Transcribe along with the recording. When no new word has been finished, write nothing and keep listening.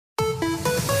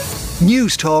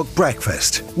News Talk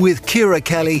Breakfast with Ciara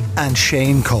Kelly and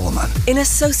Shane Coleman. In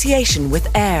association with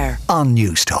AIR on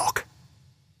News Talk.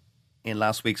 In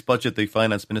last week's budget, the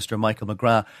Finance Minister Michael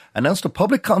McGrath announced a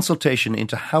public consultation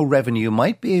into how revenue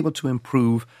might be able to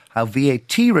improve how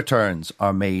VAT returns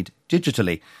are made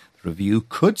digitally. The review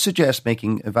could suggest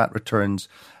making VAT returns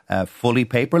fully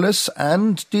paperless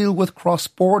and deal with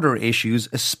cross-border issues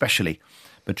especially.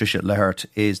 Patricia Lahert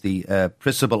is the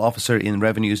Principal Officer in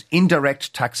Revenue's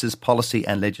Indirect Taxes Policy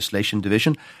and Legislation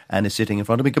Division and is sitting in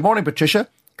front of me. Good morning, Patricia.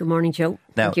 Good morning, Joe.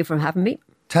 Thank you for having me.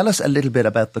 Tell us a little bit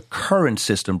about the current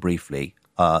system briefly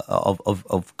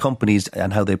of companies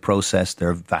and how they process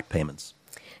their VAT payments.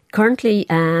 Currently,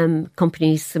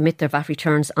 companies submit their VAT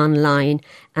returns online.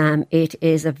 It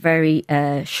is a very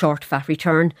short VAT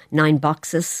return, 9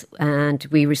 boxes, and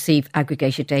we receive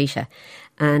aggregated data.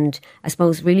 And I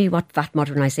suppose really what VAT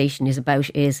modernisation is about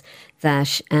is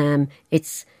that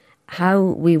it's how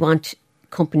we want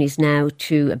companies now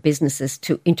businesses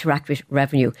to interact with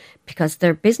revenue, because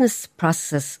their business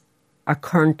processes are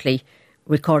currently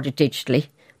recorded digitally,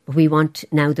 but we want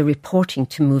now the reporting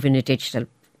to move in a digital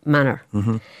manner.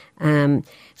 Mm-hmm.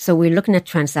 So we're looking at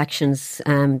transactions.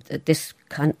 This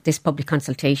public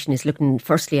consultation is looking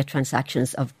firstly at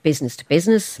transactions of business to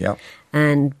business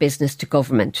and business to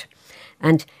government.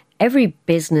 And every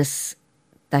business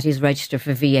that is registered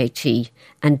for VAT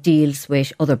and deals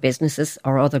with other businesses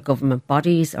or other government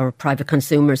bodies or private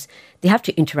consumers, they have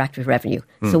to interact with revenue.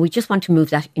 So we just want to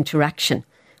move that interaction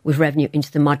with revenue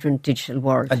into the modern digital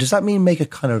world. And does that mean make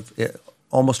it kind of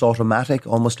almost automatic,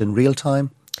 almost in real time?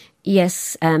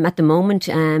 Yes, at the moment,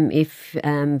 if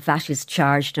VAT is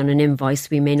charged on an invoice,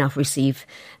 we may not receive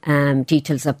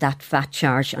details of that VAT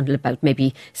charge until about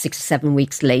maybe 6 to 7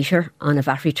 weeks later on a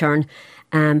VAT return.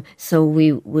 So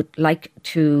we would like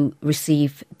to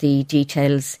receive the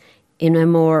details in a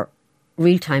more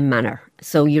real-time manner.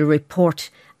 So you'll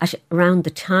report at around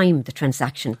the time the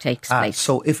transaction takes place.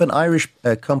 So if an Irish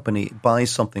company buys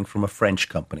something from a French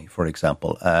company, for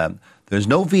example, there's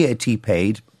no VAT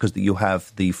paid because you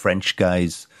have the French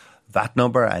guy's VAT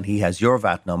number and he has your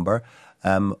VAT number.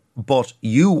 But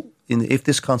if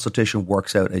this consultation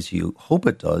works out as you hope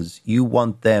it does, you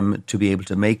want them to be able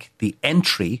to make the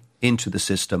entry into the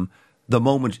system the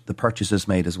moment the purchase is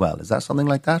made as well. Is that something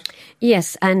like that?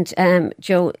 Yes, and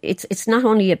Joe, it's not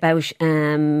only about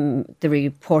the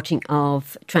reporting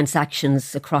of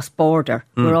transactions across border.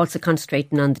 We're also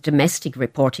concentrating on the domestic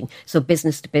reporting, so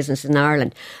business to business in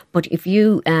Ireland. But if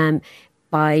you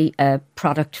buy a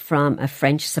product from a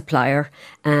French supplier,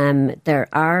 there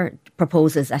are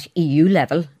proposals at EU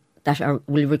level that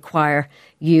will require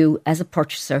you as a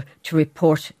purchaser to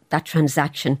report that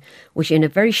transaction within a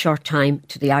very short time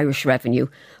to the Irish revenue.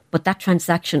 But that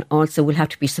transaction also will have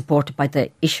to be supported by the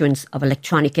issuance of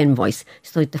electronic invoice.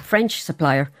 So the French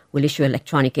supplier will issue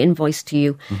electronic invoice to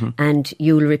you and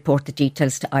you will report the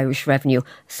details to Irish revenue,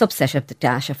 subset of the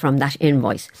data from that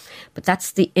invoice. But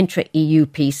that's the intra-EU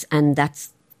piece, and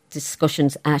that's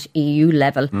discussions at EU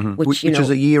level. Which is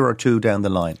a year or two down the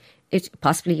line. It's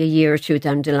possibly a year or two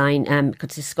down the line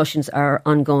because discussions are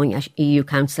ongoing at EU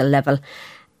Council level.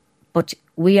 But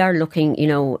we are looking,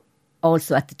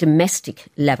 also at the domestic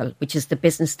level, which is the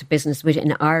business to business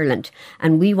within Ireland.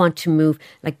 And we want to move,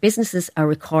 like businesses are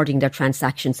recording their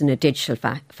transactions in a digital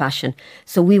fashion.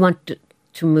 So we want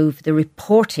to move the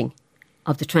reporting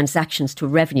of the transactions to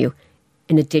revenue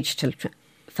in a digital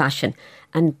fashion.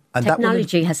 And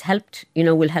technology has helped,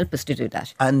 will help us to do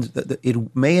that. And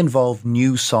it may involve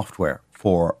new software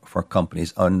for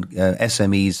companies, and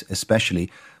SMEs especially,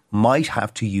 might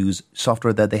have to use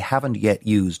software that they haven't yet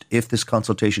used if this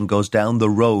consultation goes down the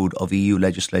road of EU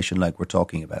legislation like we're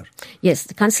talking about. Yes,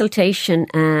 the consultation,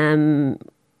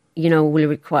 will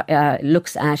require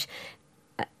looks at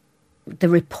the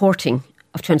reporting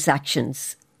of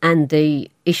transactions and the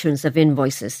issuance of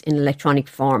invoices in electronic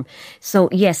form. So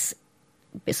yes,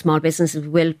 small businesses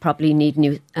will probably need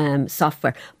new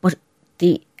software,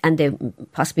 and there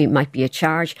possibly might be a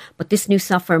charge, but this new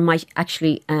software might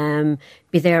actually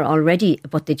be there already,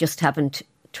 but they just haven't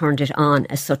turned it on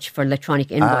as such for electronic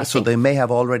invoicing. So they may have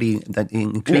already that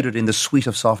included in the suite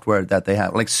of software that they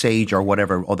have, like Sage or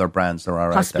whatever other brands there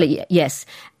are possibly, out there. Yes.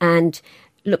 And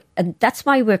look, and that's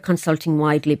why we're consulting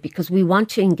widely, because we want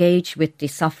to engage with the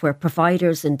software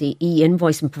providers and the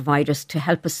e-invoicing providers to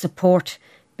help us support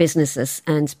businesses,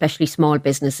 and especially small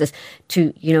businesses,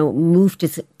 to move to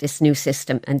this new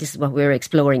system, and this is what we're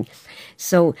exploring.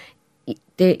 So,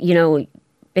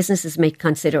 businesses may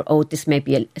consider, this may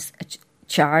be a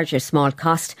charge, a small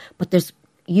cost, but there's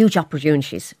huge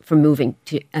opportunities for moving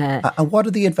to. And what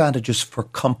are the advantages for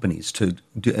companies to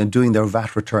doing their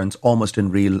VAT returns almost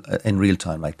in real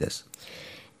time like this?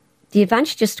 The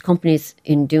advantages to companies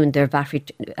in doing their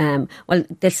VAT, well,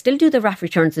 they'll still do their VAT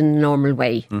returns in a normal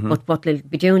way, but what they'll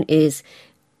be doing is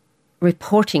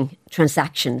reporting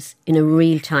transactions in a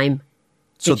real time.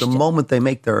 So the moment they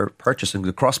make their purchase, in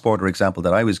the cross-border example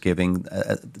that I was giving,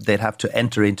 they'd have to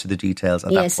enter into the details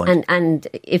at that point. Yes, and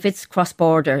if it's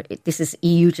cross-border, this is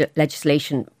EU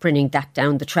legislation bringing that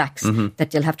down the tracks,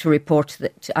 that they'll have to report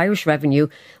to Irish Revenue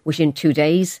within 2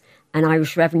 days, and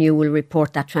Irish Revenue will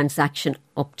report that transaction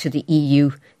up to the EU.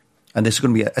 And this is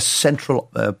going to be a central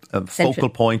focal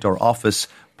point or office,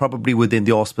 probably within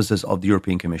the auspices of the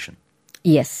European Commission.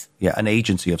 Yes. Yeah, an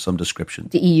agency of some description.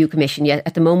 The EU Commission, yeah.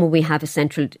 At the moment we have a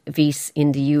central VIS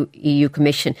in the EU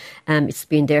Commission. It's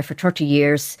been there for 30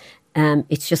 years.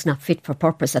 It's just not fit for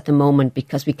purpose at the moment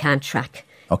because we can't track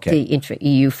the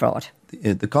intra-EU fraud.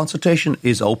 The consultation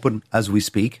is open as we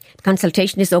speak. The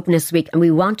consultation is open as we speak, and we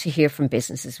want to hear from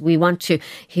businesses. We want to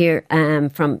hear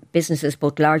from businesses,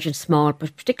 both large and small,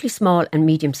 but particularly small and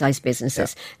medium-sized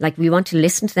businesses. Yeah. Like, we want to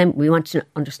listen to them. We want to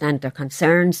understand their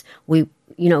concerns.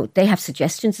 They have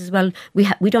suggestions as well.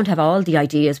 We don't have all the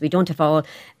ideas. We don't have all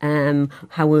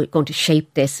how we're going to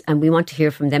shape this, and we want to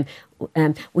hear from them.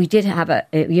 We did have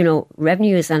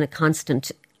revenue is on a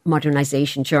constant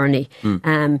modernisation journey.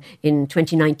 In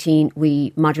 2019,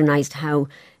 we modernised how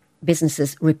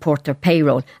businesses report their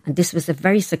payroll, and this was a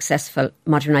very successful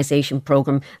modernisation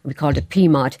programme. We called it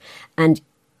PMOD, and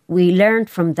we learned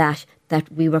from that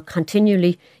we were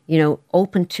continually,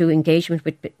 open to engagement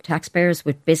with taxpayers,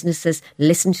 with businesses,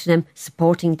 listen to them,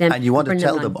 supporting them. And you want to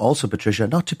tell them also, Patricia,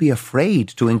 not to be afraid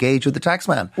to engage with the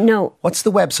taxman. No. What's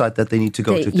the website that they need to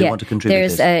go to if they want to contribute?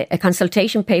 There's a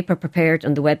consultation paper prepared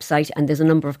on the website, and there's a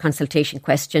number of consultation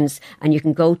questions, and you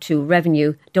can go to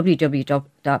Revenue,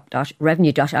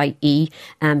 www.revenue.ie,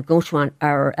 go to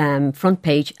our front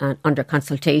page under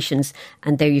consultations,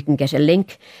 and there you can get a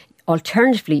link.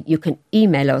 Alternatively, you can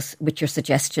email us with your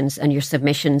suggestions and your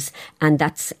submissions, and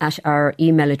that's at our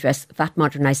email address,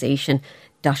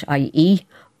 vatmodernisation.ie,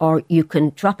 or you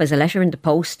can drop us a letter in the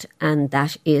post, and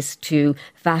that is to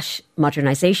VAT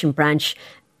Modernisation Branch.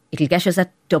 It'll get us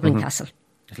at Dublin Castle.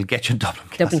 It'll get you in Dublin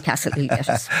Castle. Dublin Castle, it'll get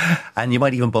us. And you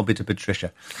might even bump into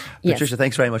Patricia. Yes. Patricia,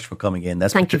 thanks very much for coming in.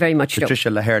 Thank you very much,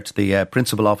 Patricia Lahert, the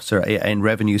Principal Officer in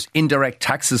Revenue's Indirect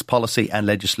Taxes Policy and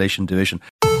Legislation Division.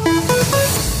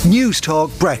 News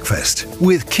Talk Breakfast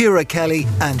with Ciara Kelly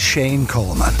and Shane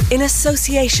Coleman. In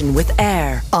association with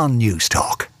AIR On News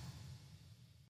Talk.